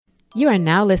You are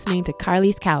now listening to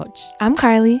Carly's Couch. I'm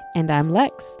Carly. And I'm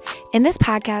Lex. In this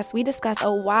podcast, we discuss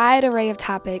a wide array of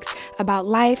topics about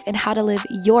life and how to live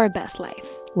your best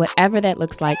life. Whatever that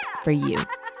looks like for you.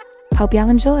 Hope y'all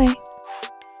enjoy.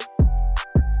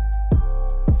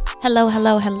 Hello,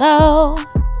 hello, hello.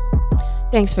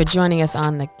 Thanks for joining us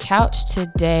on the couch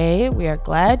today. We are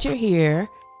glad you're here.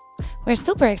 We're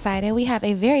super excited. We have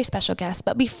a very special guest.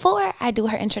 But before I do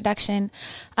her introduction,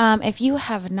 if you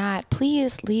have not,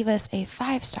 please leave us a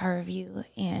 5-star review.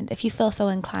 And if you feel so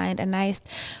inclined, a nice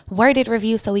worded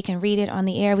review so we can read it on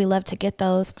the air. We love to get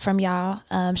those from y'all.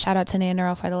 Shout out to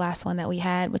Nanero for the last one that we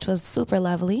had, which was super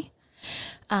lovely.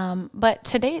 But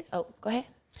today, go ahead.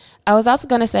 I was also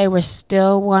going to say we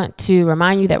still want to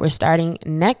remind you that we're starting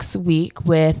next week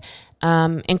with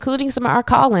including some of our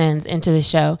call-ins into the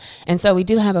show. And so we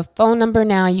do have a phone number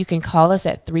now. You can call us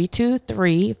at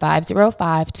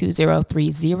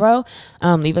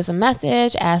 323-505-2030. Leave us a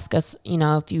message. Ask us,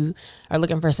 if you are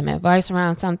looking for some advice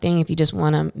around something, if you just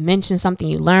want to mention something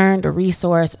you learned, a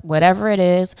resource, whatever it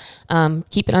is,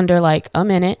 keep it under like a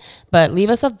minute, but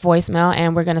leave us a voicemail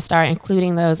and we're going to start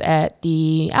including those at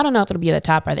I don't know if it'll be at the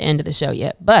top or the end of the show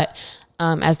yet, but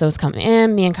as those come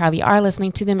in, me and Carly are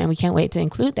listening to them, and we can't wait to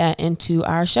include that into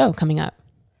our show coming up.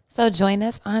 So join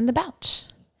us on the couch.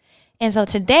 And so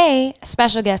today,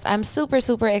 special guest I'm super,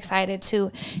 super excited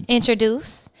to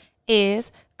introduce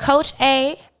is Coach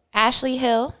A, Ashley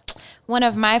Hill, one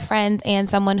of my friends and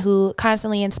someone who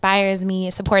constantly inspires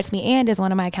me, supports me, and is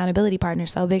one of my accountability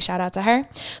partners. So big shout out to her.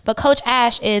 But Coach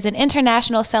Ash is an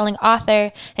international selling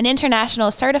author, an international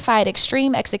certified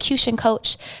extreme execution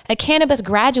coach, a cannabis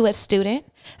graduate student,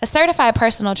 a certified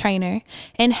personal trainer,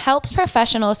 and helps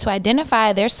professionals to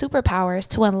identify their superpowers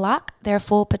to unlock their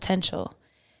full potential.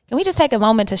 Can we just take a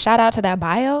moment to shout out to that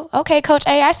bio? Okay, Coach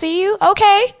A, I see you.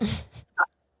 Okay.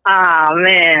 Oh,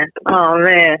 man.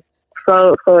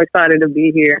 So excited to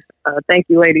be here. Thank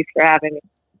you, ladies, for having me.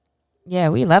 Yeah,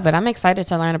 we love it. I'm excited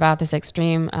to learn about this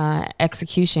extreme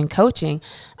execution coaching.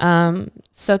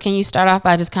 So can you start off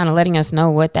by just kind of letting us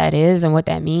know what that is and what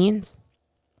that means?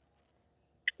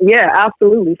 Yeah,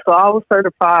 absolutely. So I was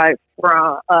certified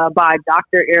by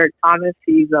Dr. Eric Thomas.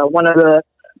 He's one of the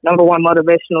number one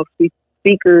motivational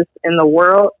speakers in the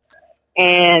world.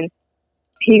 And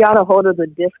he got a hold of the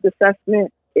DISC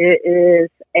assessment. It is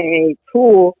a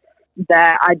tool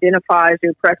that identifies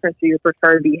your preference or your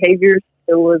preferred behaviors.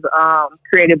 It was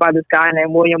created by this guy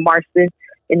named William Marston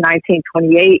in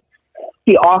 1928.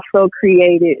 He also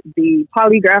created the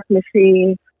polygraph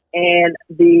machine and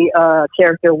the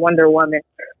character Wonder Woman.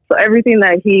 So everything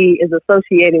that he is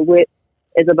associated with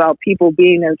is about people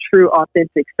being their true,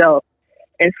 authentic self.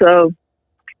 And so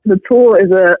the tool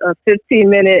is a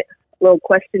 15-minute little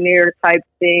questionnaire type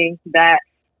thing that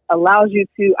allows you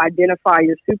to identify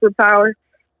your superpower,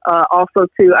 also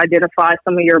to identify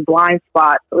some of your blind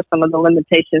spots or some of the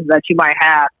limitations that you might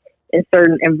have in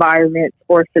certain environments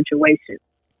or situations.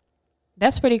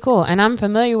 That's pretty cool. And I'm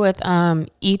familiar with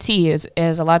E.T.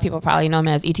 as a lot of people probably know him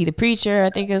as E.T. the Preacher, I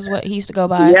think is what he used to go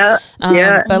by. Yeah.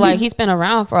 But like he's been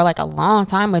around for like a long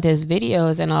time with his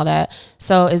videos and all that.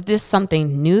 So is this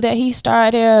something new that he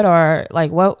started, or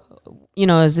like what,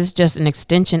 is this just an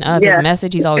extension of his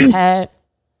message he's always had?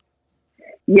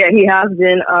 Yeah, he has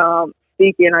been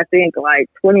speaking, I think, like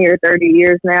 20 or 30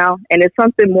 years now. And it's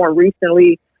something more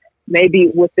recently,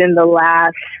 maybe within the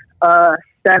last 7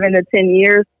 to 10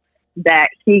 years, that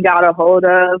he got a hold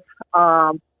of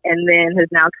and then has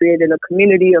now created a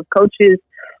community of coaches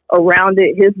around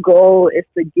it. His goal is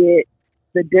to get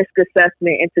the DISC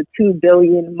assessment into 2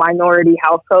 billion minority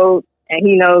households. And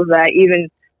he knows that even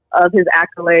of his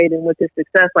accolade and with his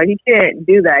success, like he can't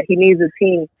do that. He needs a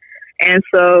team. And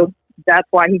so that's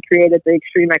why he created the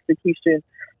Extreme Execution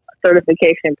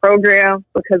Certification Program,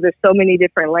 because there's so many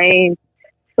different lanes,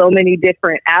 so many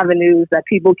different avenues that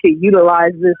people can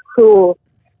utilize this tool.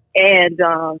 And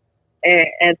so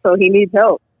he needs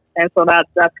help. And so that's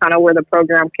kind of where the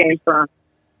program came from.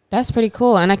 That's pretty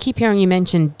cool. And I keep hearing you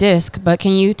mention DISC, but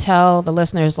can you tell the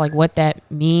listeners like what that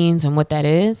means and what that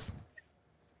is?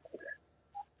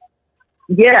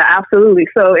 Yeah, absolutely.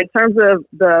 So in terms of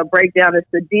the breakdown, it's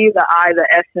the D, the I, the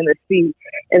S, and the C.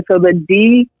 And so the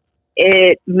D,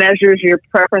 it measures your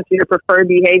preference, your preferred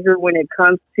behavior when it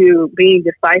comes to being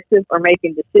decisive or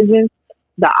making decisions.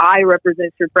 The I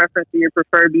represents your preference or your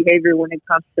preferred behavior when it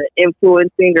comes to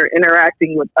influencing or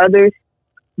interacting with others.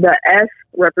 The S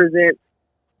represents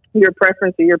your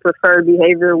preference or your preferred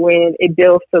behavior when it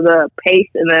deals to the pace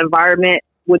and the environment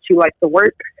which you like to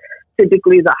work.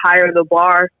 Typically, the higher the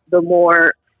bar, the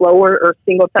more slower or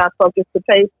single task focused the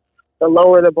pace. The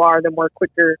lower the bar, the more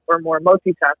quicker or more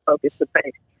multitask focused the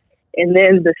pace. And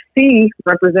then the C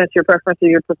represents your preference or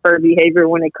your preferred behavior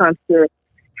when it comes to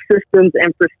systems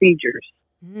and procedures.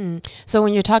 So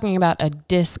when you're talking about a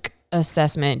DISC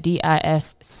assessment,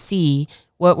 DISC,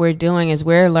 what we're doing is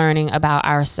we're learning about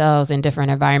ourselves in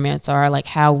different environments, or like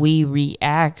how we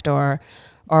react, or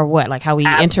what, like how we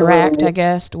interact, I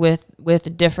guess,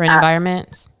 with different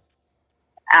environments.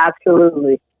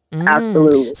 Absolutely.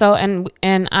 Absolutely. So,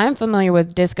 and I'm familiar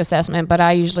with DISC assessment, but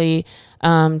I usually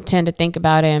tend to think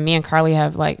about it. And me and Carly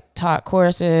have like taught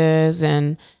courses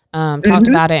and talked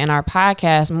about it in our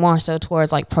podcast, more so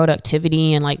towards like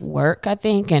productivity and like work, I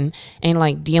think, and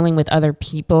like dealing with other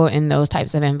people in those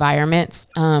types of environments.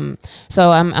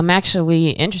 So I'm actually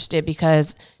interested,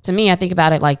 because to me, I think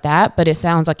about it like that, but it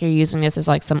sounds like you're using this as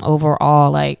like some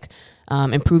overall like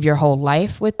improve your whole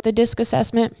life with the DISC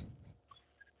assessment.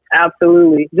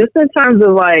 Absolutely. Just in terms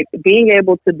of like being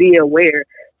able to be aware,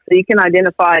 so you can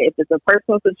identify if it's a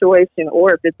personal situation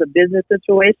or if it's a business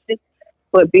situation,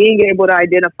 but being able to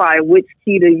identify which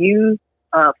key to use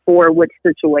for which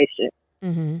situation.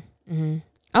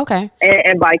 Okay.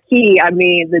 And by key, I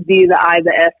mean the D, the I,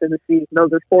 the S, and the C.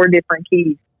 Those are 4 different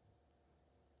keys.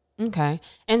 Okay.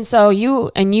 And so you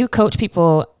coach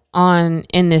people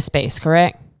in this space,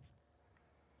 correct?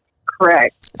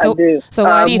 Correct. So, I do. So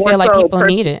why do you feel like people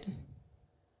need it?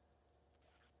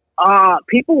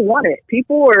 People want it.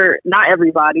 People are, not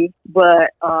everybody,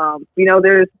 but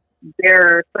there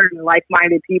are certain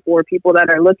like-minded people or people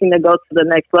that are looking to go to the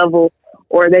next level,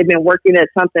 or they've been working at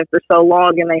something for so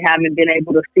long and they haven't been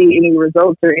able to see any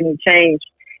results or any change.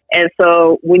 And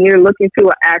so when you're looking to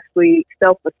actually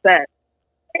self-assess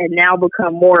and now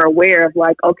become more aware of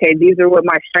like, okay, these are what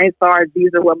my strengths are,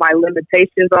 these are what my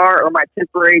limitations are, or my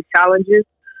temporary challenges,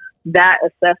 that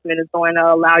assessment is going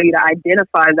to allow you to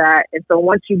identify that. And so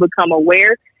once you become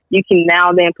aware, you can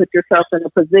now then put yourself in a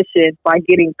position by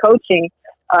getting coaching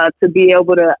to be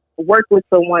able to work with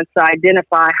someone to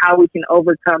identify how we can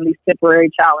overcome these temporary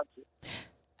challenges.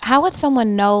 How would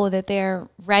someone know that they're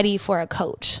ready for a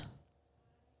coach?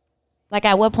 Like,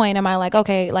 at what point am I like,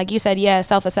 okay, like you said, yeah,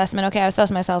 self-assessment. Okay, I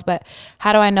assess myself, but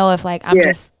how do I know if like, I'm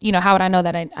just, how would I know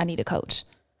that I need a coach?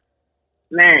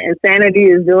 Man, insanity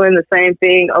is doing the same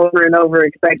thing over and over,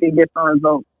 expecting different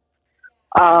results.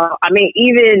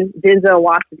 Even Denzel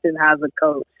Washington has a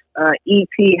coach.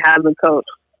 E.T. has a coach.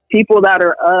 People that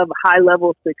are of high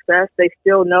level success, they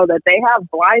still know that they have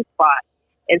blind spots.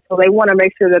 And so they want to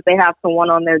make sure that they have someone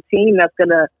on their team that's going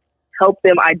to help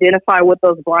them identify what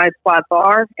those blind spots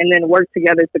are and then work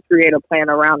together to create a plan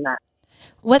around that.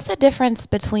 What's the difference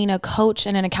between a coach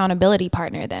and an accountability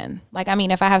partner then? Like, I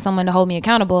mean, if I have someone to hold me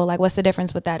accountable, like what's the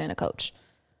difference with that and a coach?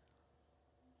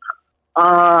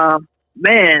 There's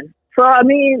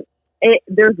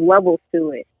levels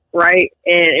to it, right?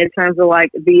 And in terms of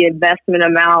like the investment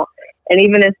amount, and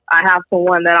even if I have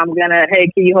someone that I'm gonna, hey,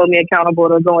 can you hold me accountable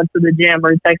to going to the gym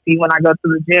or text me when I go to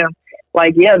the gym?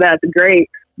 Like, yeah, that's great.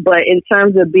 But in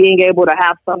terms of being able to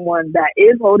have someone that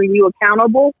is holding you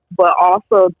accountable, but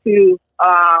also to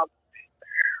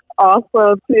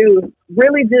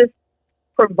really just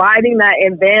providing that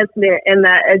advancement and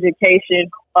that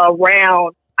education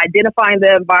around identifying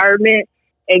the environment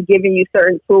and giving you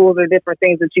certain tools or different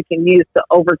things that you can use to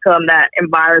overcome that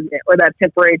environment or that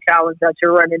temporary challenge that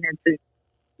you're running into.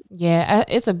 Yeah,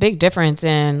 it's a big difference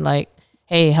in like,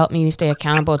 hey, help me stay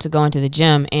accountable to going to the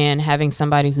gym, and having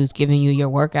somebody who's giving you your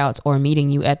workouts or meeting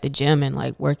you at the gym and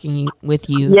like working with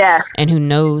you and who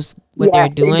knows what they're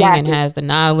doing and has the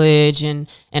knowledge and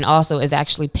also is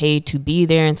actually paid to be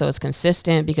there. And so it's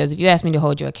consistent, because if you ask me to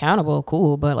hold you accountable,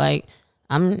 cool. But like,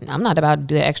 I'm not about to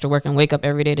do the extra work and wake up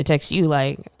every day to text you.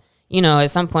 Like,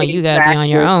 at some point you got to be on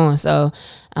your own. So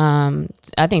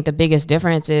I think the biggest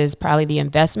difference is probably the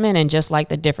investment, and just like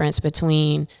the difference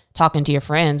between talking to your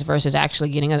friends versus actually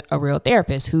getting a real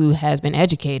therapist who has been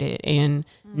educated and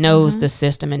knows the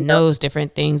system and knows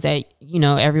different things that,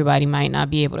 everybody might not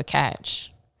be able to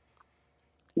catch.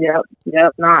 Yep.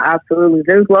 No, absolutely.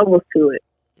 There's levels to it.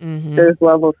 There's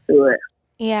levels to it.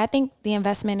 Yeah, I think the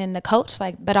investment in the coach,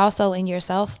 but also in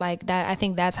yourself, like that, I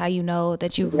think that's how you know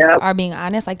that you are being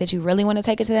honest, like that you really want to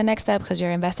take it to the next step, because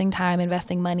you're investing time,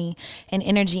 investing money and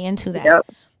energy into that. Yep.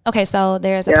 Okay, so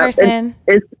there's a person.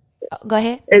 Go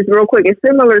ahead. It's real quick. It's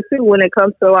similar too when it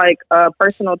comes to like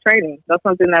personal training. That's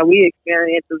something that we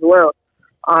experience as well.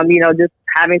 Just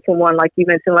having someone like you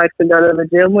mentioned likes to go to the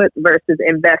gym with versus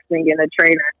investing in a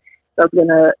trainer that's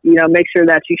gonna, make sure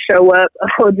that you show up,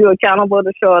 hold you accountable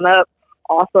to showing up.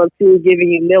 Also, too, giving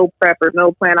you meal prep or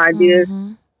meal plan ideas.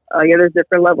 There's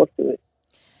different levels to it.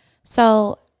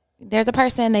 So there's a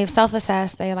person, they've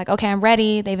self-assessed, they're like, okay, I'm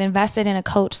ready, they've invested in a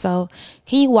coach. So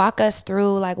can you walk us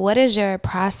through, like, what is your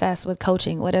process with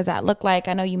coaching? What does that look like?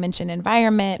 I know you mentioned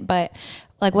environment, but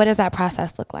like, what does that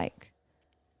process look like?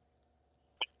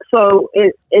 So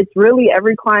it's really,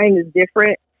 every client is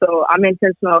different. So I'm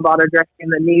intentional about addressing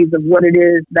the needs of what it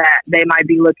is that they might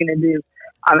be looking to do.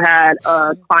 I've had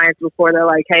clients before, they're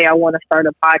like, hey, I want to start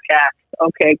a podcast.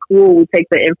 Okay, cool. We take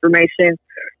the information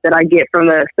that I get from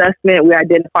the assessment. We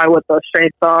identify what those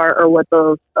strengths are, or what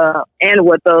those and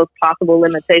what those possible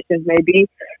limitations may be.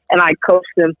 And I coach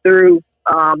them through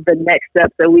the next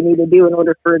steps that we need to do in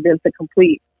order for them to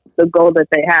complete the goal that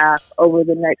they have over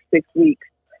the next 6 weeks,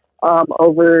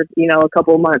 over, a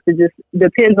couple of months. It just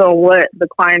depends on what the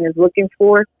client is looking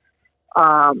for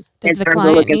Does the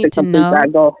client need to know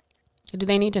that goal. Do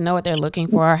they need to know what they're looking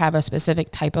for, or have a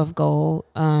specific type of goal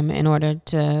in order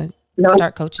to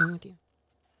start coaching with you?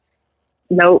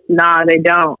 Nope, they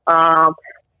don't.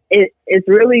 It's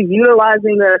really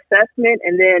utilizing the assessment,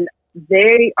 and then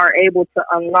they are able to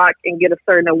unlock and get a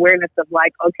certain awareness of,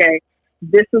 like, okay,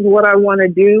 this is what I want to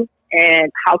do,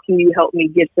 and how can you help me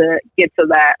get to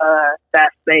that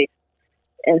space?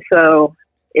 And so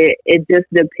it just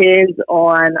depends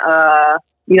on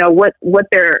what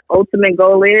their ultimate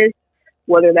goal is.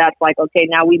 Whether that's like, okay,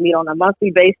 now we meet on a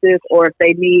monthly basis, or if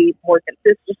they need more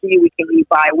consistency, we can meet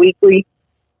bi-weekly.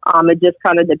 It just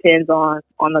kind of depends on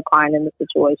the client and the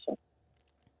situation.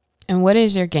 And what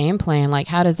is your game plan? Like,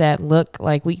 how does that look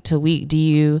like week to week? Do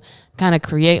you kind of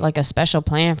create like a special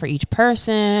plan for each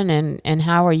person, and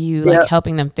how are you like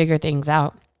helping them figure things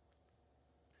out?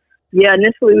 Yeah,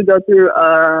 initially we go through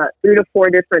 3 to 4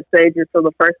 different stages. So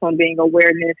the first one being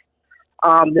awareness,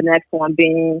 the next one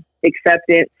being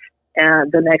acceptance,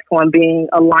 and the next one being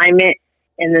alignment,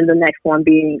 and then the next one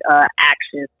being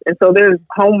actions. And so there's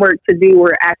homework to do,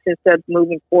 or action steps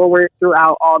moving forward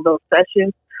throughout all those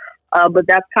sessions. But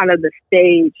that's kind of the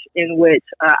stage in which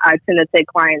I tend to take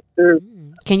clients through.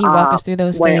 Can you walk us through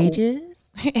those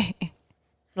stages?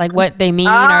 Like what they mean,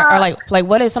 or like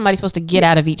what is somebody supposed to get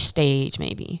out of each stage,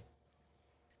 maybe?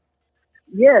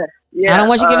 Yeah. I don't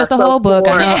want you to give us the whole book.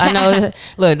 I know.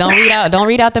 Look, don't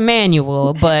read out the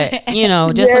manual, but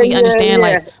just so we understand,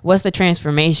 like, what's the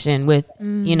transformation with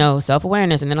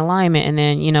self-awareness, and then alignment, and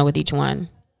then with each one.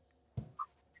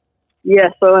 Yeah.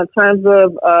 So in terms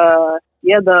of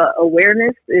the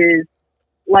awareness is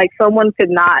like, someone could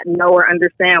not know or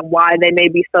understand why they may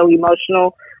be so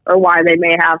emotional, or why they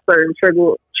may have certain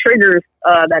triggers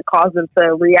that cause them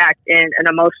to react in an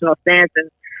emotional stance. And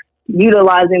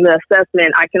utilizing the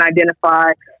assessment, I can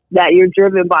identify that you're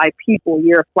driven by people.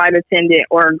 You're a flight attendant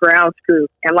or a ground crew.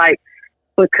 And like,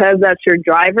 because that's your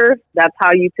driver, that's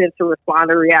how you tend to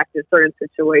respond or react in certain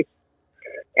situations.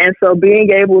 And so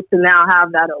being able to now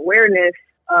have that awareness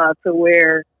to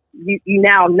where you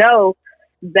now know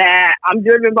that I'm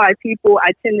driven by people.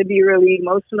 I tend to be really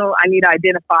emotional. I need to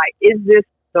identify, is this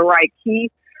the right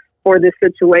key for this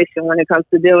situation when it comes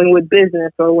to dealing with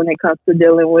business, or when it comes to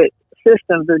dealing with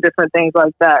systems, or different things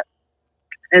like that.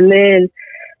 And then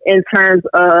in terms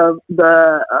of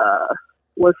the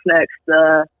what's next,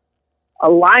 the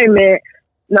alignment,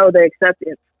 the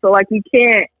acceptance. So like, you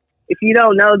can't, if you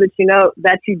don't know that you know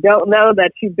that you don't know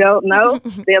that you don't know,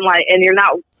 then like, and you're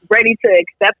not ready to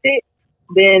accept it,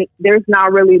 then there's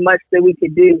not really much that we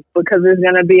could do, because there's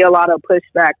going to be a lot of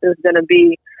pushback. There's going to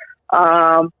be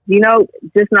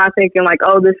just not thinking like,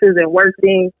 oh, this isn't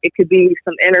working. It could be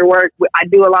some inner work. I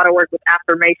do a lot of work with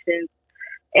affirmations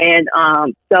and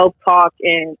self-talk,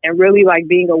 and really like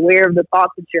being aware of the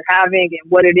thoughts that you're having,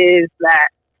 and what it is that,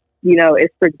 is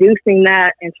producing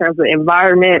that in terms of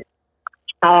environment,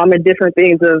 and different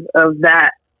things of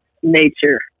that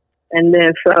nature. And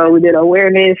then, so we did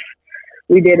awareness,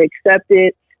 we did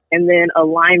acceptance, and then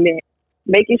alignment.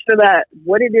 Making sure that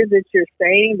what it is that you're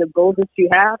saying, the goals that you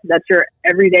have, that your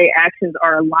everyday actions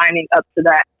are aligning up to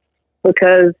that.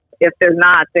 Because if they're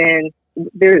not, then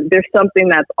there's something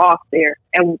that's off there.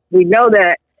 And we know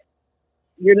that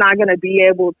you're not going to be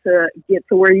able to get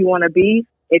to where you want to be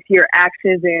if your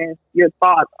actions and your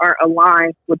thoughts aren't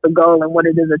aligned with the goal and what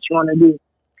it is that you want to do.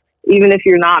 Even if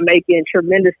you're not making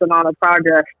tremendous amount of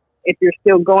progress, if you're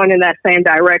still going in that same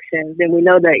direction, then we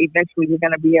know that eventually you're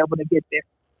going to be able to get there.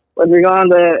 When we're going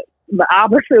the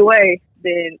opposite way,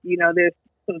 then, there's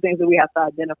some things that we have to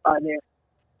identify there.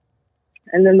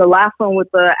 And then the last one with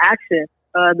the action.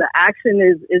 The action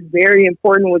is very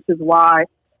important, which is why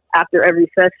after every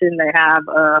session they have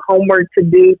homework to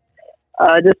do,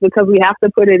 just because we have to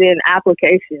put it in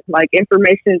application. Like,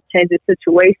 information changes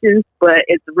situations, but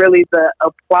it's really the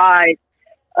applied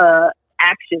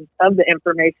action of the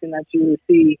information that you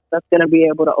receive that's going to be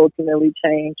able to ultimately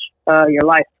change your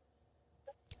life.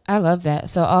 I love that.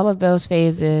 So all of those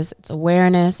phases, it's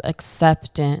awareness,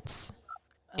 acceptance,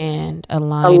 and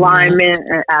alignment. Alignment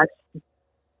and action.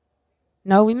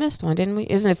 No, we missed one, didn't we?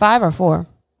 Isn't it 5 or 4?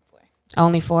 4.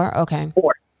 Only 4? Okay.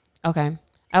 4. Okay.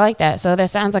 I like that. So that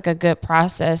sounds like a good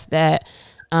process that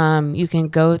you can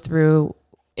go through.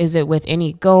 Is it with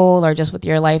any goal or just with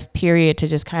your life period to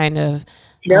just kind of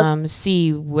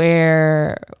see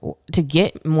where to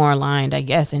get more aligned, I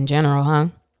guess, in general, huh?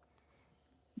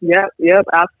 Yep,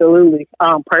 absolutely.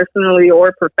 Personally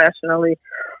or professionally,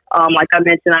 like I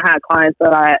mentioned, I had clients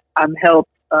that I've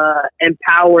helped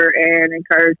empower and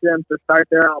encourage them to start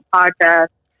their own podcast.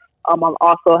 I've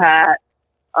also had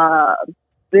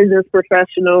business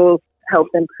professionals help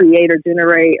them create or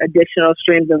generate additional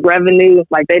streams of revenue.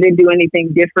 Like they didn't do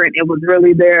anything different. It was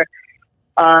really their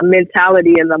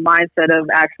mentality and the mindset of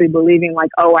actually believing like,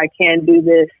 oh, I can do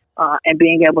this and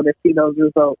being able to see those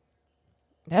results.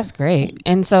 That's great.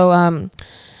 And so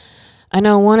I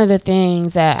know one of the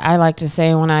things that I like to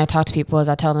say when I talk to people is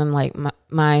I tell them like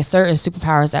my certain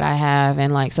superpowers that I have,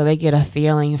 and like so they get a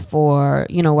feeling for,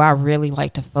 you know, where I really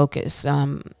like to focus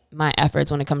my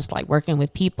efforts when it comes to like working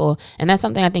with people. And that's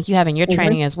something I think you have in your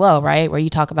training as well, right? Where you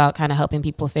talk about kind of helping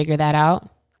people figure that out.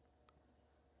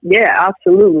 Yeah,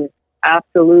 absolutely.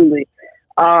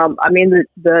 I mean,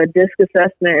 the DISC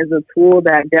assessment is a tool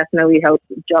that definitely helps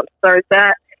jumpstart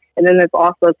that. And then there's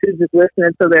also too just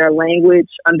listening to their language,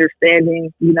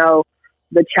 understanding, you know,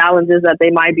 the challenges that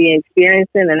they might be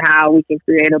experiencing and how we can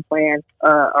create a plan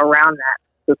around that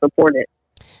to support it.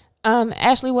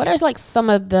 Ashley, what are like some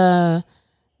of the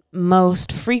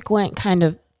most frequent kind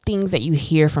of things that you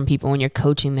hear from people when you're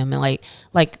coaching them, and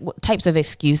like what types of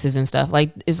excuses and stuff?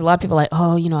 Like, is a lot of people like,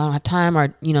 oh, you know, I don't have time,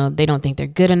 or, you know, they don't think they're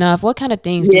good enough? What kind of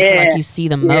things do you feel like you see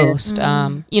the most?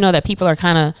 You know, that people are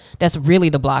kind of, that's really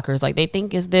the blockers. Like they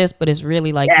think is this, but it's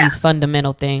really like these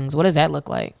fundamental things. What does that look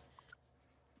like?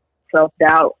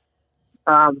 Self-doubt,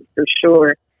 for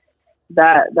sure.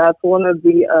 That's one of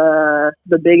the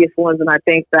biggest ones. And I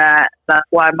think that's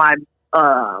why my,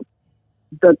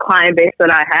 the client base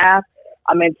that I have,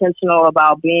 I'm intentional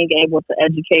about being able to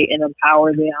educate and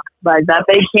empower them, like that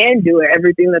they can do it.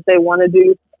 Everything that they want to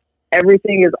do,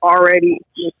 everything is already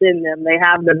within them. They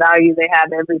have the value. They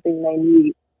have everything they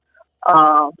need.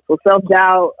 So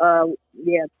self-doubt,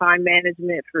 time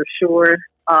management for sure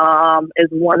is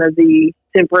one of the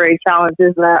temporary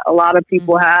challenges that a lot of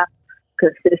people have.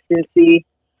 Consistency.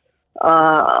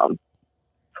 So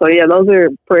yeah, those are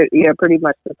pretty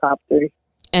much the top 3.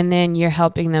 And then you're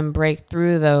helping them break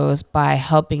through those by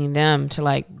helping them to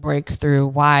like break through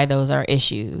why those are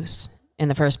issues in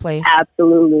the first place.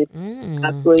 Absolutely.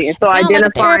 Absolutely. And so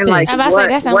identifying like I was about to say,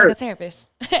 that sounds like a therapist.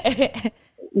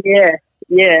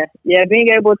 Yeah. Being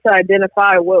able to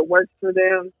identify what works for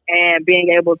them and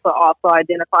being able to also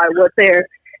identify what their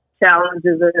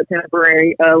challenges or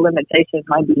temporary limitations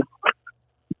might be.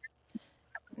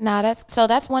 No,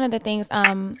 that's one of the things.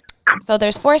 So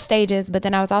there's 4 stages, but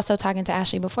then I was also talking to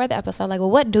Ashley before the episode, like, well,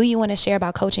 what do you want to share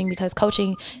about coaching? Because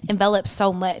coaching envelops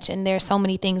so much, and there's so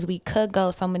many things we could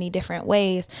go so many different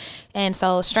ways. And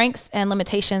so strengths and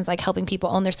limitations, like helping people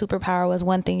own their superpower, was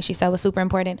one thing she said was super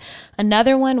important.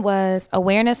 Another one was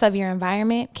awareness of your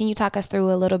environment. Can you talk us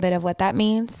through a little bit of what that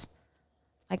means?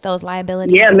 Like those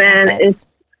liabilities? Yeah, man.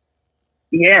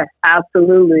 Yeah,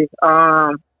 absolutely.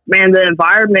 Man, the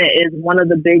environment is one of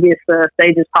the biggest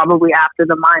stages probably after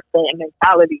the mindset and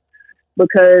mentality.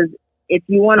 Because if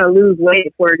you want to lose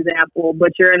weight, for example,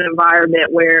 but you're in an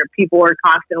environment where people are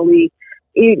constantly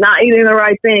not eating the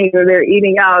right things, or they're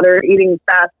eating out or eating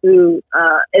fast food,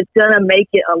 it's going to make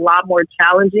it a lot more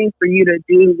challenging for you to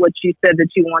do what you said that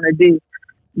you want to do,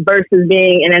 versus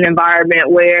being in an environment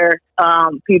where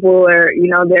people are, you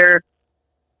know, they're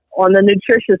on the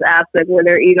nutritious aspect, where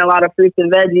they're eating a lot of fruits and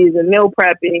veggies and meal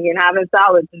prepping and having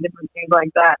salads and different things like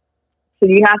that. So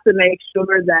you have to make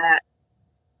sure that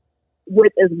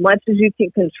with as much as you can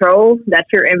control, that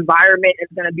your environment is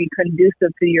going to be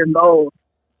conducive to your goals.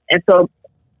 And so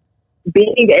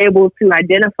being able to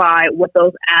identify what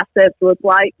those assets look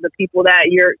like, the people that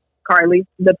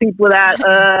the people that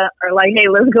are like, hey,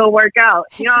 let's go work out.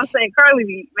 You know what I'm saying?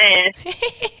 Carly, man,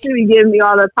 she be giving me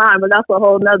all the time, but that's a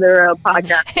whole nother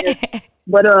podcast.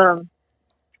 But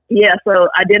so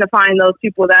identifying those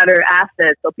people that are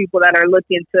assets, so people that are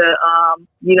looking to,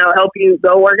 help you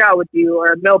go work out with you,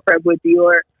 or meal prep with you,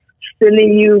 or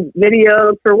sending you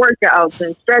videos for workouts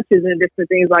and stretches and different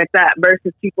things like that,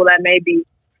 versus people that may be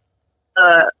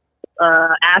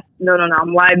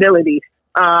liabilities.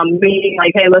 Being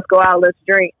like, hey, let's go out, let's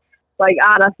drink. Like,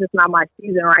 that's just not my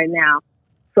season right now.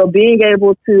 So being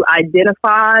able to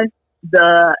identify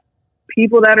the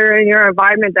people that are in your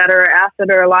environment that are an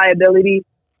asset or a liability,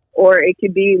 or it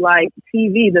could be like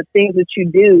TV, the things that you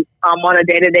do on a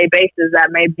day-to-day basis that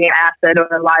may be an asset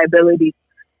or a liability,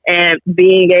 and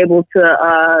being able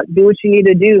to do what you need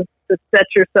to do to set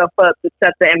yourself up, to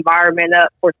set the environment up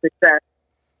for success.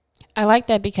 I like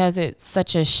that because it's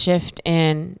such a shift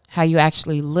in how you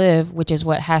actually live, which is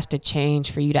what has to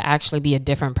change for you to actually be a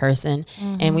different person.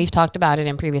 And we've talked about it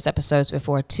in previous episodes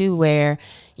before too, where,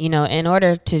 you know, in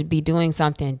order to be doing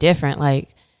something different,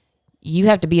 like you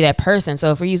have to be that person.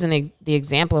 So if we're using the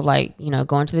example of like, you know,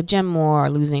 going to the gym more or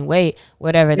losing weight,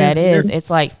 whatever that is, it's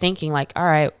like thinking like, all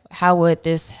right, how would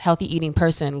this healthy eating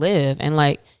person live? And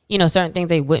like, you know, certain things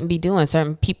they wouldn't be doing,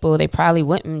 certain people they probably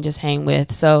wouldn't just hang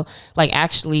with. So like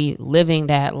actually living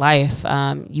that life,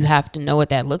 you have to know what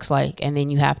that looks like, and then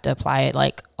you have to apply it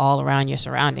like all around your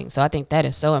surroundings. So I think that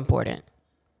is so important.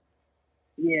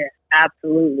 Yeah,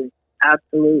 absolutely.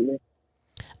 Absolutely.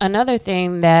 Another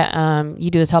thing that you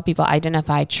do is help people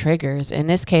identify triggers. In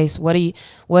this case, what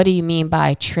do you mean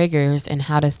by triggers, and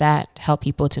how does that help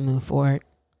people to move forward?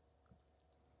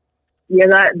 Yeah,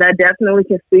 that definitely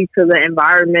can speak to the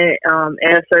environment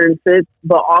and certain fits,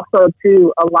 but also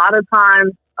too, a lot of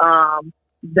times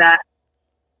that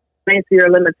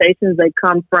your limitations, they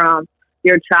come from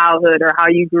your childhood or how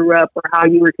you grew up or how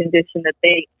you were conditioned to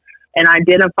think, and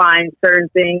identifying certain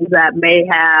things that may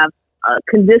have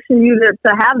conditioned you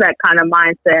to have that kind of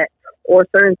mindset, or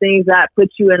certain things that put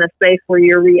you in a space where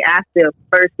you're reactive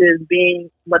versus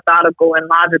being methodical and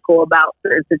logical about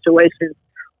certain situations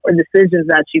or decisions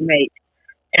that you make.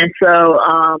 And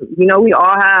so, you know, we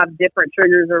all have different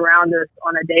triggers around us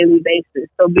on a daily basis.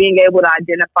 So being able to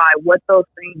identify what those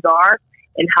things are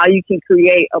and how you can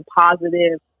create a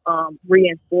positive,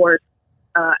 reinforced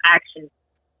action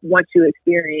once you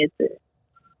experience it.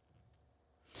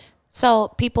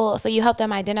 So you help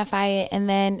them identify it, and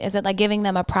then is it like giving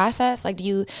them a process? Like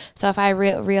so if I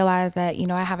realize that, you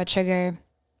know, I have a trigger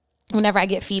whenever I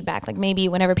get feedback, like maybe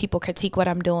whenever people critique what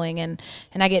I'm doing and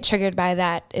I get triggered by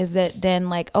that, is that then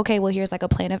like, okay, well, here's like a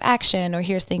plan of action, or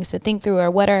here's things to think through,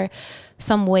 or what are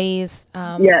some ways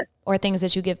or things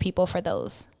that you give people for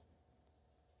those?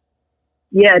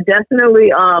 Yeah, definitely.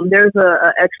 There's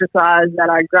a exercise that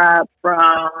I grabbed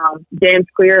from James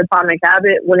Clear, Atomic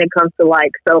Habit, when it comes to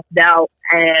like self-doubt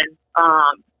and,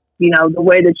 you know, the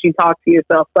way that you talk to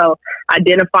yourself. So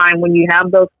identifying when you have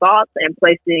those thoughts and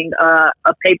placing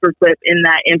a paper clip in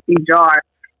that empty jar.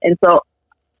 And so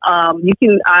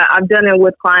I've done it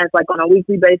with clients like on a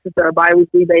weekly basis or a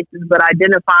bi-weekly basis, but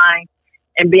identifying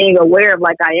and being aware of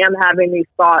like, I am having these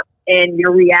thoughts and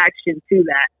your reaction to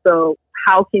that. So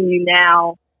how can you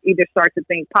now either start to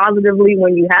think positively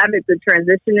when you have it to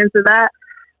transition into that,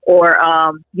 or,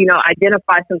 you know,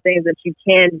 identify some things that you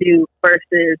can do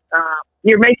versus,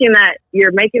 you're making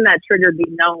that trigger be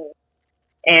known,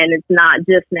 and it's not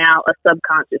just now a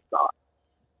subconscious thought.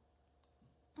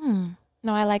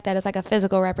 No, I like that. It's like a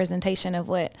physical representation of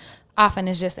what often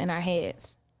is just in our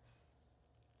heads.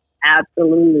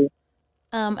 Absolutely.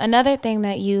 Another thing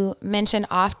that you mention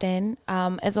often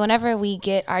is whenever we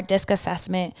get our DISC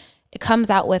assessment, it comes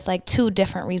out with like 2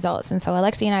 different results. And so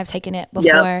Alexi and I have taken it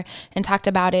before and talked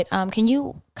about it. Can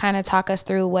you kind of talk us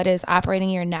through what is operating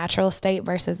your natural state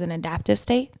versus an adaptive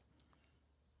state?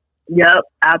 Yep,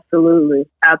 absolutely.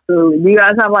 Absolutely. Do you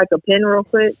guys have like a pen real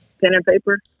quick? Pen and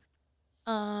paper?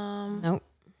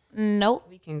 Nope.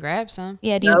 We can grab some.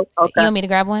 Yeah, you want me to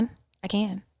grab one? I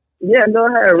can. Yeah,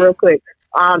 go ahead real quick.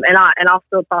 And I'll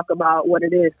still talk about what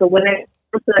it is. So when it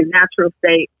comes to like natural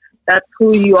state, that's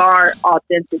who you are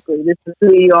authentically. This is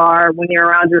who you are when you're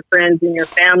around your friends and your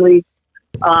family.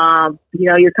 You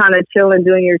know, you're kind of chilling,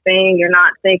 doing your thing. You're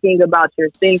not thinking about your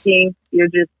thinking. You're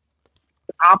just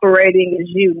operating as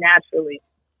you naturally.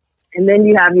 And then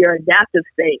you have your adaptive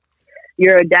state.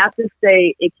 Your adaptive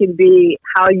state, it can be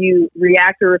how you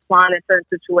react or respond in certain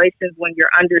situations when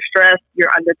you're under stress,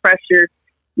 you're under pressure,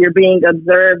 you're being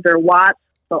observed or watched.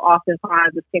 So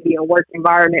oftentimes this can be a work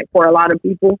environment for a lot of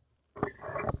people.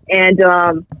 And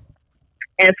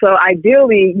so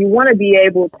ideally you want to be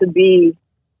able to be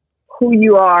who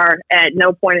you are at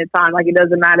no point in time. Like, it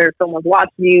doesn't matter if someone's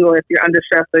watching you or if you're under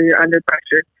stress or you're under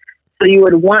pressure. So you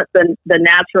would want the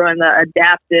natural and the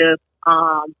adaptive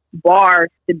bars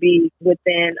to be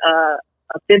within a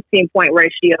 15-point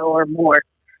ratio or more.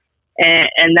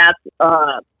 And that's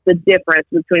the difference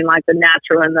between like the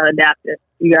natural and the adaptive.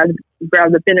 You guys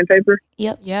grab the pen and paper?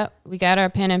 Yep. We got our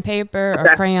pen and paper,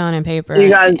 or crayon and paper.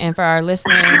 And for our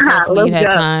listeners, hopefully you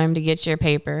had time to get your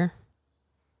paper.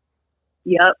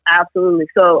 Yep, absolutely.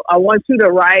 So I want you to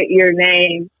write your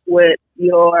name with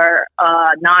your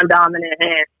non-dominant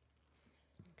hand.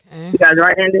 Okay. You guys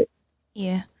right-handed?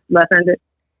 Yeah. Left-handed?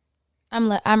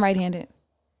 I'm right-handed.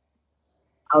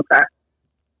 Okay.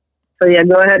 So yeah,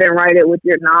 go ahead and write it with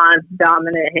your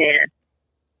non-dominant hand.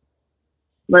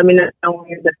 Let me know when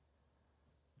you're done.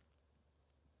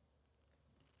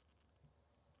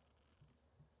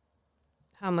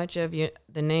 How much of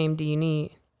the name do you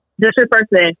need? Just your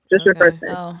first name. Just your Okay. first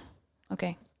name. Oh,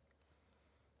 okay.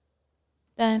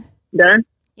 Done. Done?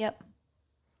 Yep.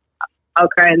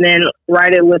 Okay, and then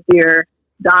write it with your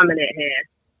dominant hand.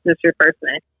 Just your first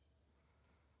name.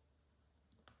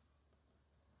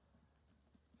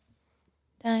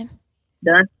 Done.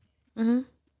 Done? Mm-hmm.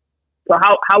 So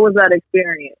how was that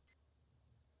experience?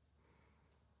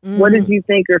 What did you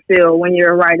think or feel when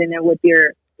you're writing it with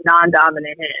your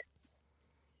non-dominant hand?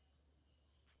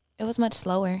 It was much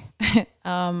slower.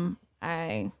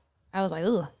 I was like,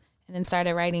 ooh, and then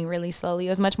started writing really slowly. It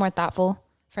was much more thoughtful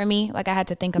for me. Like I had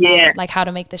to think about like how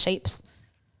to make the shapes.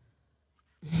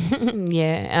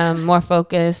 Yeah, more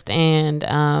focused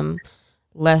and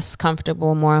less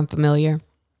comfortable, more unfamiliar.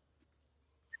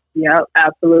 Yep,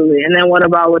 absolutely. And then what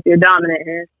about with your dominant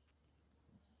hand?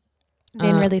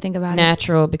 Didn't really think about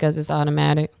natural because it's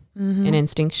automatic and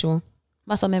instinctual.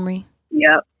 Muscle memory.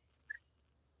 Yep,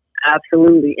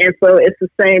 absolutely. And so it's the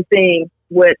same thing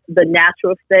with the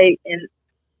natural state and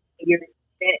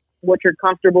what you're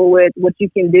comfortable with, what you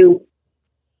can do,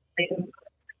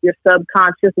 your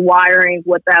subconscious wiring,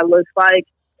 what that looks like,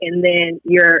 and then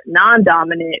your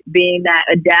non-dominant being that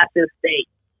adaptive state,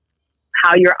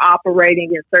 how you're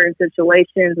operating in certain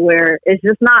situations where it's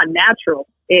just not natural.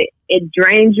 It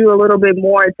drains you a little bit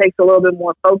more. It takes a little bit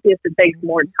more focus. It takes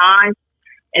more time.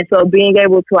 And so being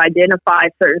able to identify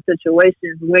certain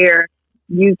situations where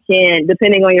you can,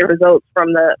 depending on your results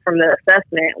from the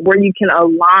assessment, where you can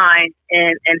align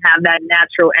and have that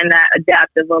natural and that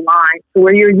adaptive align to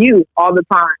where you're you all the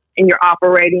time and you're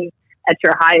operating at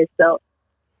your highest self.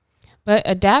 But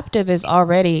adaptive is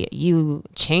already you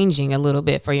changing a little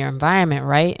bit for your environment,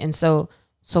 right? And so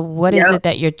what is it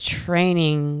that you're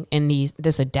training in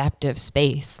this adaptive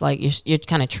space? Like you're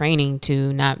kind of training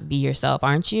to not be yourself,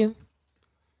 aren't you?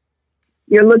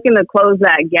 You're looking to close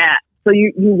that gap. So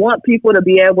you want people to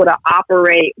be able to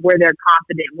operate where they're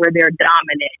confident, where they're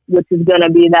dominant, which is going to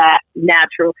be that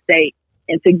natural state,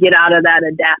 and to get out of that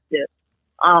adaptive.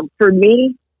 For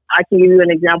me, I can give you an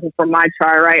example from my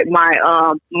chart, right?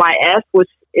 My F, which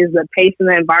is the pace and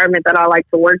the environment that I like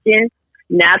to work in,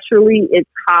 naturally it's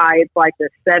high. It's like a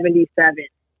 77.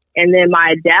 And then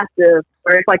my adaptive,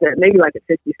 or it's like maybe like a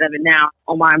 67 now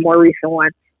on my more recent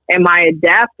one. And my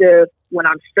adaptive, when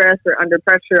I'm stressed or under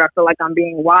pressure, I feel like I'm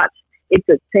being watched, it's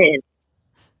a 10.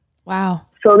 Wow.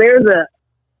 So there's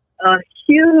a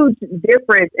huge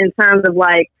difference in terms of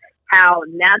like how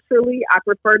naturally I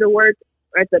prefer to work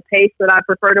at the pace that I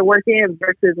prefer to work in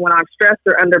versus when I'm stressed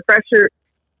or under pressure,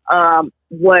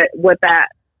 what that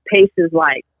pace is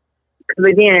like.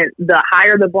 Because again, the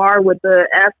higher the bar with the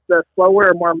F, the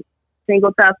slower or more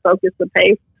single task focused the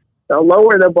pace. The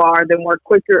lower the bar, the more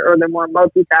quicker or the more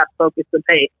multitask focused the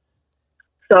pace.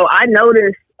 So I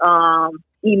notice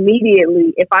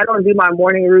immediately if I don't do my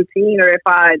morning routine or if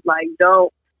I like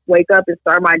don't wake up and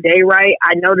start my day right,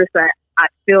 I notice that I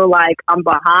feel like I'm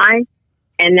behind,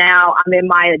 and now I'm in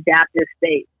my adaptive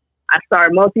state. I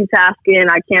start multitasking.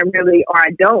 I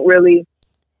don't really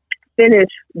finish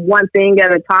one thing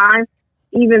at a time,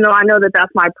 even though I know that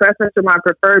that's my preference or my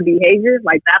preferred behavior.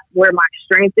 Like that's where my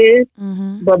strength is.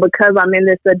 Mm-hmm. But because I'm in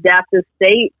this adaptive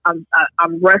state, I'm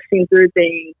rushing through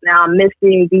things. Now I'm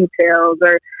missing details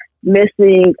or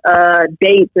missing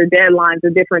dates or deadlines or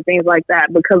different things like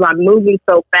that because I'm moving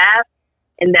so fast,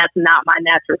 and that's not my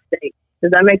natural state.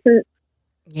 Does that make sense?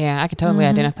 Yeah, I can totally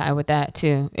identify with that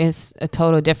too. It's a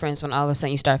total difference when all of a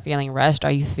sudden you start feeling rushed or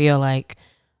you feel like,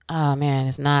 oh man,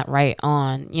 it's not right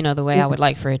on, the way I would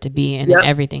like for it to be. And then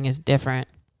everything is different.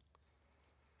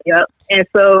 Yep. And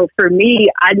so for me,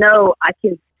 I know I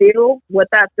can feel what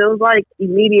that feels like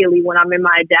immediately when I'm in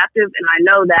my adaptive. And I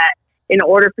know that in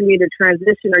order for me to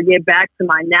transition or get back to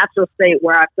my natural state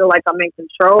where I feel like I'm in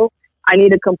control, I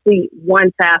need to complete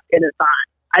one task at a time.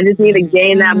 I just need to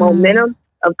gain that momentum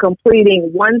of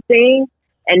completing one thing.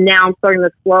 And now I'm starting to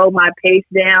slow my pace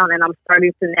down, and I'm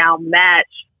starting to now match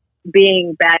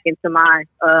being back into my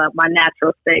my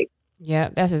natural state. Yeah,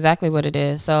 that's exactly what it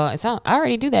is. So I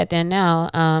already do that then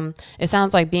now. It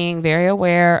sounds like being very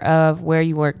aware of where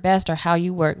you work best or how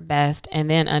you work best, and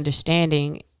then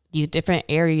understanding these different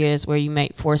areas where you may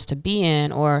force to be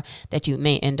in or that you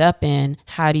may end up in.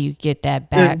 How do you get that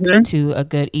back to a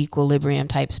good equilibrium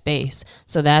type space?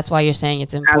 So that's why you're saying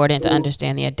it's important to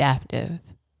understand the adaptive.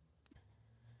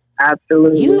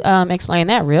 Absolutely. You explained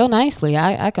that real nicely.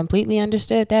 I completely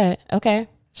understood that. Okay.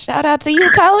 Shout out to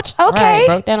you, Coach. Okay. Right,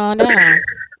 broke that on down.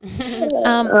 And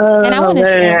I want to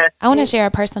man. share. I want to share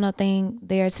a personal thing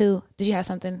there too. Did you have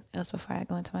something else before I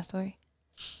go into my story?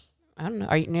 I don't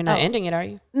know. You're not ending it, are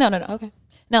you? No. Okay.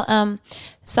 No.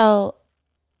 So,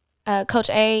 Coach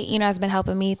A, has been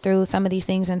helping me through some of these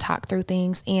things and talk through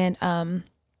things, and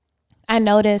I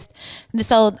noticed.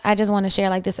 So I just want to share,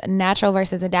 like, this natural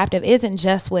versus adaptive isn't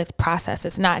just with process.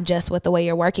 It's not just with the way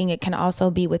you're working. It can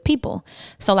also be with people.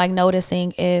 So, like,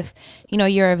 noticing if,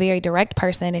 you're a very direct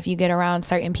person, if you get around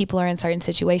certain people or in certain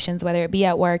situations, whether it be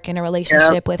at work, in a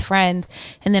relationship, with friends,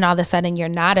 and then all of a sudden you're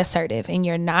not assertive and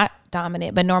you're not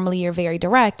dominant, but normally you're very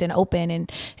direct and open,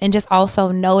 and just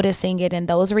also noticing it in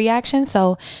those reactions.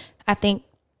 So I think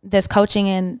this coaching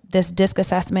and this DISC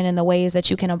assessment and the ways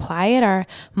that you can apply it are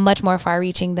much more far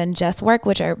reaching than just work,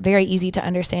 which are very easy to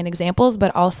understand examples,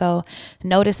 but also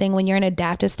noticing when you're in an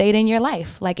adaptive state in your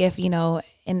life. Like if,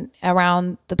 in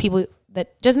around the people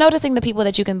that, just noticing the people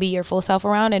that you can be your full self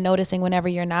around, and noticing whenever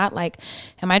you're not, like,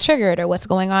 am I triggered, or what's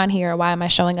going on here? Or why am I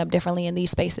showing up differently in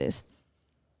these spaces?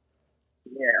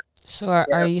 Yeah. So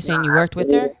are you saying you worked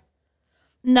with her?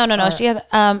 No. She has,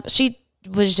 she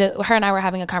was just, her and I were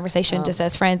having a conversation just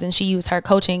as friends, and she used her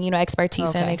coaching,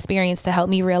 expertise and experience to help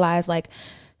me realize, like,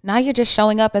 now you're just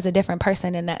showing up as a different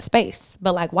person in that space,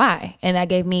 but like, why? And that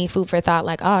gave me food for thought.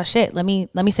 Like, oh shit, let me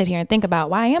sit here and think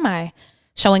about, why am I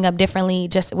showing up differently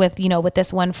just with, with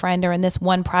this one friend or in this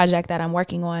one project that I'm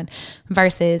working on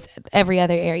versus every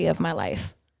other area of my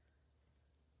life.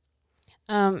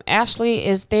 Ashley,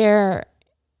 is there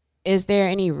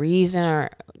any reason or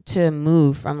to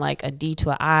move from like a D to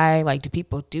an I? Like, do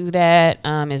people do that?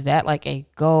 Is that like a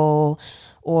goal,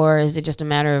 or is it just a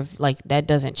matter of like that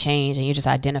doesn't change and you're just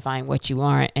identifying what you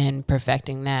are and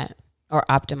perfecting that or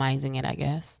optimizing it, I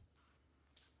guess?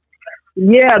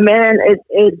 Yeah, man,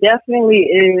 it definitely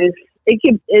is.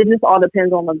 It just all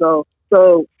depends on the goal.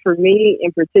 So for me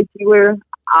in particular,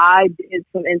 I did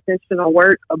some intentional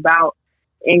work about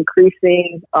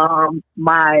increasing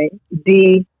my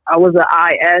D. I was an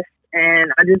IS,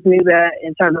 and I just knew that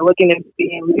in terms of looking at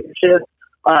being leadership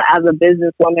as a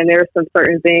businesswoman, there are some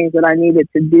certain things that I needed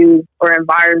to do, or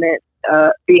environment,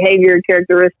 behavior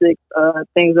characteristics,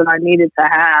 things that I needed to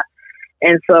have.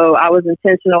 And so I was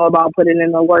intentional about putting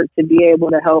in the work to be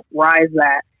able to help rise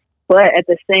that. But at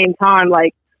the same time,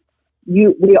 like,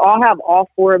 we all have all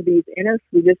four of these in us.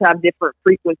 We just have different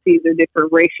frequencies or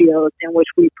different ratios in which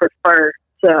we prefer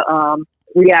to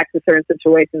react to certain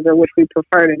situations, or which we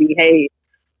prefer to behave.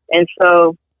 And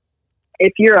so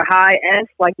if you're a high S,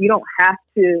 like, you don't have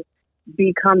to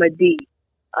become a D.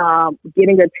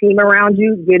 Getting a team around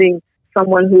you, getting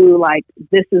someone who, like,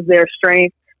 this is their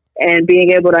strength, and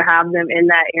being able to have them in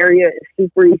that area is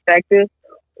super effective.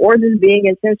 Or just being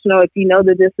intentional. If you know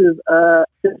that this is a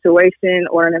situation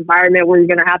or an environment where you're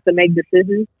going to have to make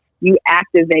decisions, you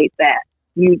activate that.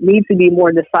 You need to be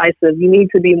more decisive. You need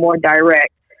to be more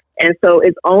direct. And so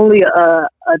it's only a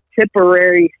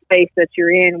temporary space that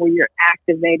you're in where you're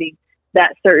activating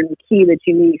that certain key that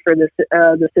you need for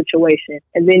the situation.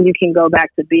 And then you can go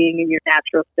back to being in your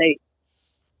natural state.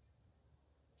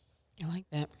 I like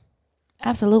that.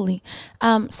 Absolutely.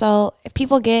 So if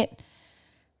people get,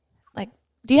 like,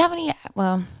 do you have any,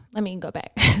 well, let me go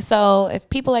back. So if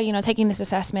people are, taking this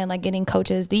assessment, like getting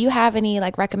coaches, do you have any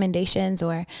like recommendations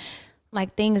or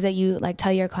like things that you like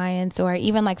tell your clients, or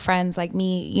even like friends like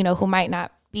me, who might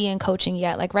not be in coaching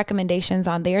yet, like recommendations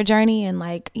on their journey and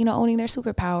like, owning their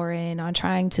superpower and on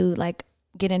trying to like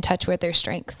get in touch with their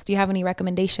strengths? Do you have any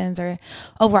recommendations or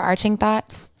overarching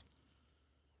thoughts?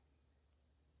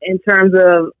 In terms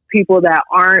of people that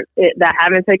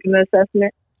haven't taken the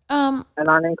assessment and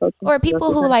aren't in coaching, or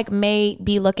people who like may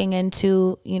be looking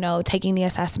into, taking the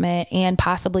assessment and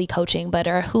possibly coaching, but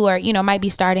or who are, might be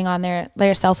starting on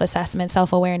their self-assessment,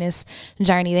 self-awareness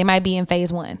journey. They might be in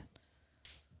phase 1.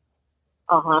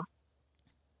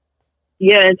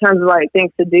 Yeah, in terms of like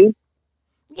things to do.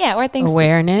 Yeah, or things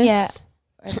awareness. Yeah.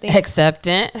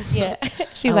 Acceptance. Yeah.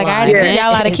 She's like, I already got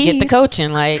a lot of keys. Get the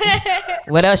coaching. Like,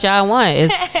 what else y'all want?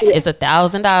 It's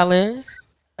 $1,000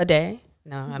 a day.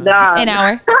 No, I don't know. An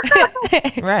hour.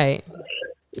 Right.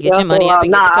 Get your money up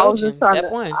and get the coaching.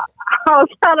 Step 1. I was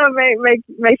trying to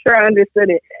make sure I understood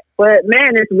it. But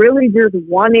man, it's really just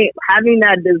having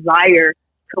that desire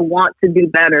to want to do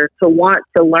better, to want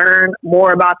to learn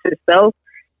more about yourself,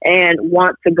 and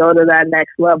want to go to that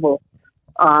next level.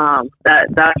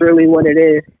 That's really what it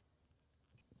is.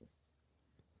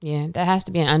 Yeah, that has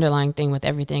to be an underlying thing with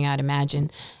everything, I'd imagine.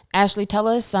 Ashley, tell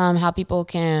us how people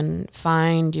can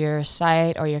find your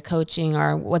site or your coaching,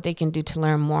 or what they can do to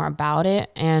learn more about it,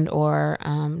 and or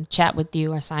chat with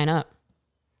you or sign up.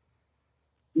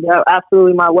 Yeah,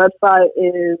 absolutely. My website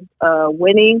is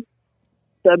winning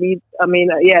WINNING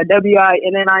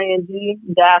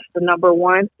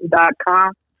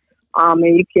 -1.com. And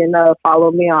you can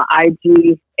follow me on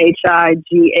IG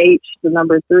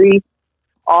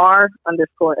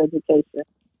HIGH3R_education.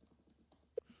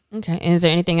 Okay. And is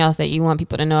there anything else that you want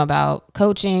people to know about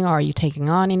coaching, or are you taking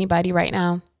on anybody right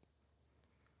now?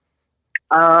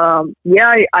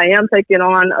 Yeah, I am taking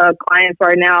on clients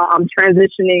right now. I'm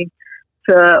transitioning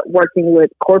to working with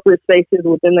corporate spaces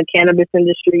within the cannabis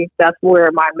industry. That's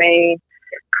where my main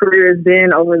career has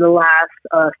been over the last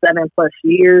 7+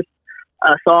 years.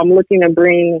 So I'm looking to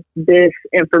bring this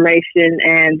information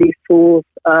and these tools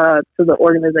to the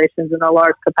organizations in a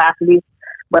large capacity,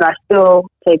 but I still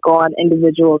take on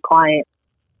individual clients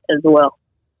as well.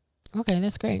 Okay,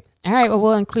 that's great. All right, well,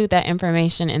 we'll include that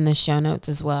information in the show notes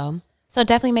as well. So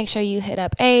definitely make sure you hit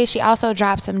up A. She also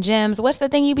drops some gems. What's the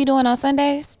thing you be doing on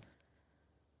Sundays?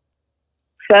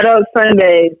 Set up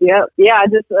Sundays. Yep. Yeah, I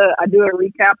just I do a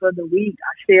recap of the week.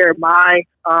 I share my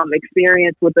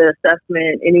experience with the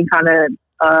assessment, any kind of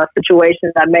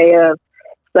situations that may have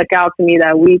stuck out to me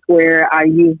that week where I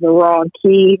used the wrong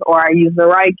key or I used the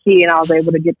right key and I was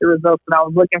able to get the results that I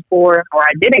was looking for, or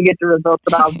I didn't get the results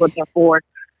that I was looking for,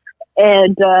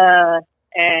 and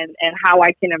how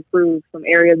I can improve, some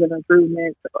areas of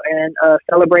improvement, and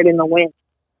celebrating the win.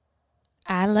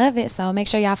 I love it. So make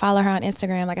sure y'all follow her on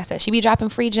Instagram. Like I said, she be dropping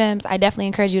free gems. I definitely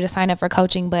encourage you to sign up for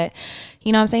coaching, but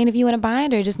you know what I'm saying? If you in a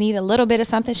bind or just need a little bit of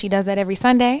something, she does that every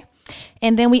Sunday.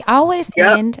 And then we always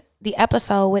end the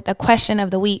episode with a question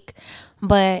of the week,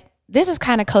 but this is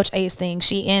kind of Coach A's thing.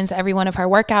 She ends every one of her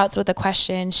workouts with a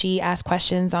question. She asks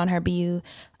questions on her Breathe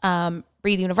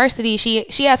University.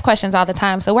 She asks questions all the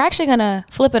time. So we're actually going to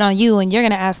flip it on you, and you're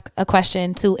going to ask a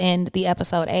question to end the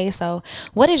episode, A. So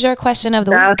what is your question of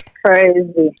the week? That's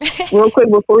crazy. Real quick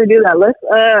before we do that, let's,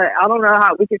 I don't know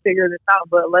how we can figure this out,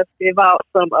 but let's give out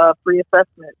some free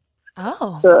assessments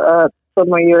to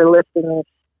some of your listeners.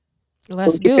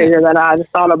 Let's so do figure it. that out. I just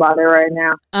thought about it right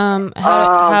now.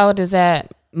 How does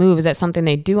that move? Is that something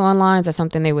they do online? Is that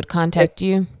something they would contact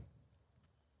you?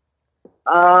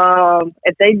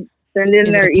 If they send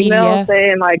in their email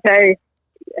saying like, hey,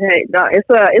 no, it's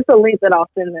a link that I'll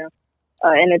send them,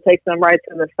 and it takes them right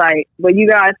to the site. But you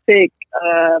guys pick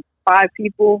 5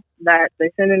 people that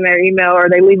they send in their email, or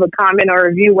they leave a comment or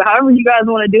review, however you guys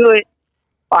want to do it.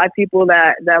 5 people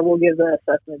that we'll give the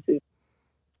assessment to.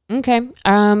 Okay.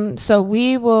 So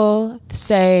we will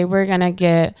say we're gonna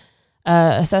get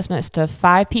assessments to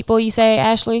 5 people. You say,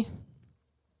 Ashley?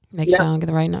 Make sure I don't get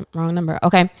the wrong number.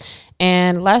 Okay.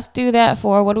 And let's do that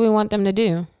for, what do we want them to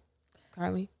do,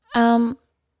 Carly?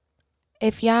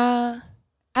 If y'all,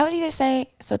 I would either say,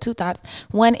 so 2 thoughts.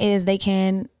 One is they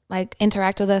can like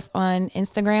interact with us on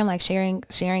Instagram, like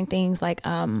sharing things like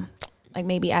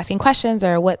maybe asking questions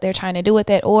or what they're trying to do with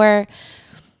it, or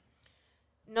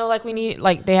no, like we need,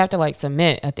 like they have to like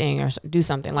submit a thing or do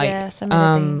something, like submit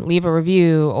a thing. Leave a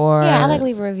review, or I like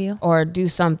leave a review, or do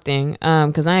something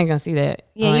because I ain't gonna see that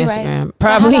on Instagram. Right.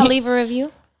 Probably. So how about leave a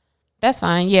review? That's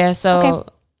fine. Yeah. So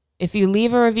if you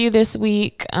leave a review this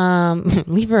week,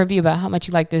 leave a review about how much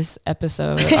you like this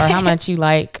episode or how much you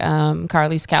like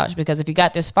Carly's Couch, because if you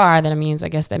got this far, then I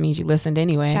guess that means you listened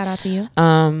anyway. Shout out to you.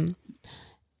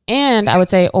 And I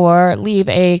would say, or leave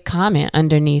a comment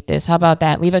underneath this. How about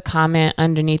that? Leave a comment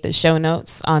underneath the show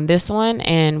notes on this one,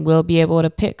 and we'll be able to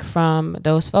pick from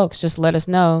those folks. Just let us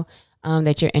know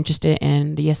that you're interested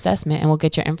in the assessment, and we'll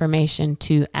get your information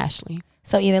to Ashley.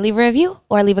 So either leave a review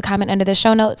or leave a comment under the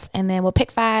show notes, and then we'll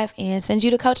pick 5 and send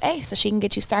you to Coach A so she can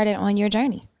get you started on your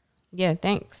journey. Yeah,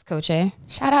 thanks, Coach A.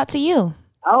 Shout out to you.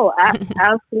 Oh,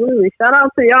 absolutely. Shout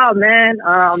out to y'all, man.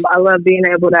 I love being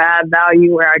able to add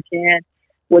value where I can.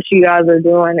 What you guys are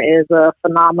doing is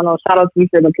phenomenal. Shout out to you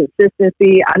for the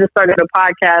consistency. I just started a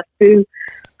podcast too.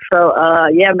 So,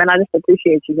 yeah, man, I just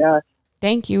appreciate you guys.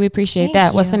 Thank you. We appreciate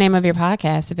that. What's the name of your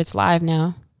podcast if it's live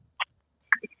now?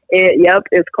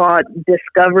 It's called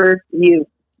Discover You.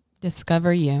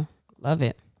 Discover You. Love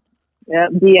it. Yep,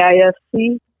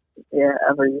 DISC. Yeah,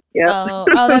 ever. Yep.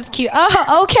 Oh, that's cute.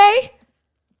 Oh, okay.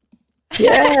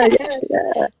 Yeah.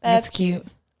 That's cute.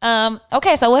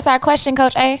 Okay, so what's our question,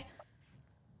 Coach A?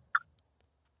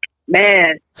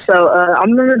 Man, so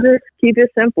I'm going to just keep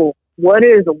it simple. What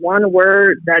is one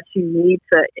word that you need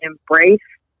to embrace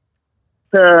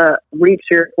to reach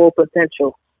your full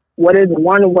potential? What is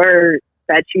one word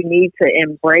that you need to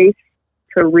embrace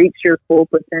to reach your full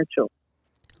potential?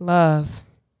 Love.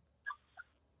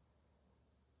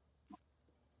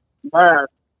 Love.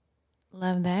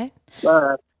 Love that.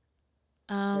 Love.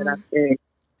 Yeah, that's big.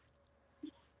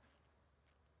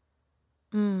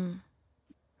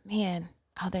 Man,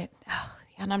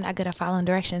 and I'm not good at following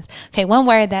directions. Okay, one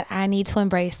word that I need to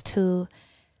embrace to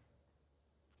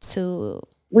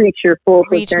Reach your full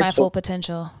potential. my full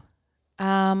potential.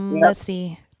 Let's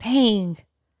see. Dang.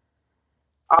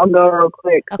 I'll go real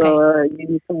quick. Okay. So give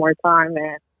you some more time,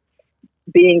 man.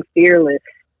 Being fearless.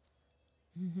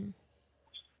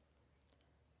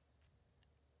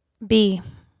 Be.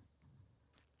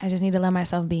 I just need to let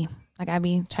myself be. Like I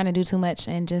be trying to do too much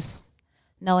and just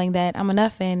knowing that I'm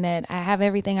enough and that I have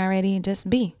everything already. Just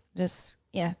be. Just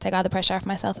take all the pressure off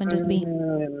myself and just be.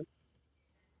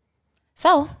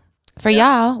 So for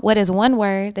y'all, what is one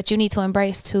word that you need to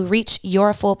embrace to reach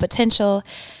your full potential?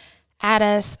 Add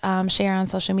us, share on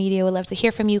social media. We'd love to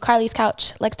hear from you. Carly's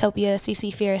Couch, Lextopia,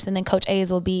 CC Fierce, and then Coach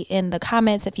A's will be in the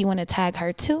comments if you want to tag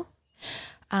her too.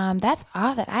 That's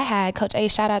all that I had. Coach A,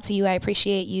 shout out to you. I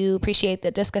appreciate you. Appreciate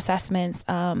the DISC assessments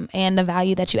and the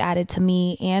value that you added to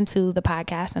me and to the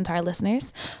podcast and to our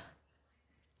listeners.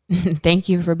 Thank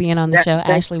you for being on the show.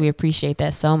 Ashley, we appreciate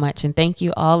that so much. And thank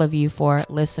you all of you for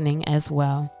listening as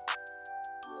well.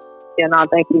 Yeah, no,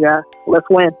 thank you guys. Let's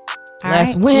win.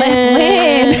 Let's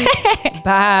win.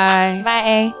 Bye.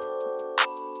 Bye, A.